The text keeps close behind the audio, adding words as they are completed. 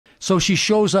So she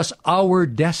shows us our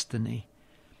destiny.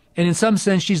 And in some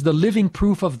sense, she's the living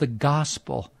proof of the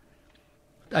gospel.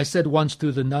 I said once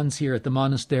to the nuns here at the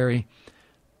monastery,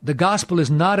 the gospel is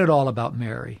not at all about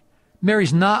Mary.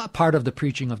 Mary's not part of the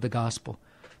preaching of the gospel.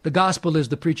 The gospel is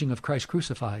the preaching of Christ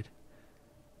crucified.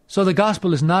 So the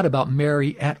gospel is not about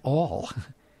Mary at all.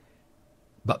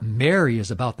 But Mary is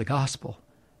about the gospel.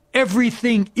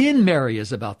 Everything in Mary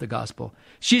is about the gospel.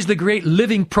 She's the great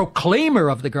living proclaimer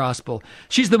of the gospel.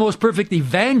 She's the most perfect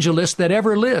evangelist that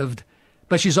ever lived.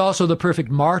 But she's also the perfect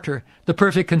martyr, the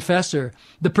perfect confessor,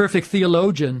 the perfect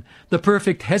theologian, the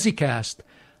perfect hesychast,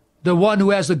 the one who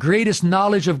has the greatest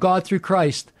knowledge of God through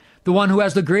Christ, the one who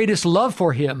has the greatest love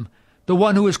for him, the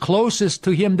one who is closest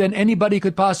to him than anybody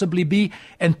could possibly be,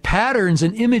 and patterns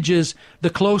and images the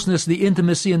closeness, the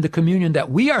intimacy, and the communion that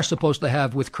we are supposed to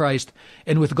have with Christ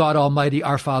and with God Almighty,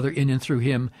 our Father, in and through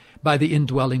him, by the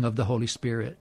indwelling of the Holy Spirit.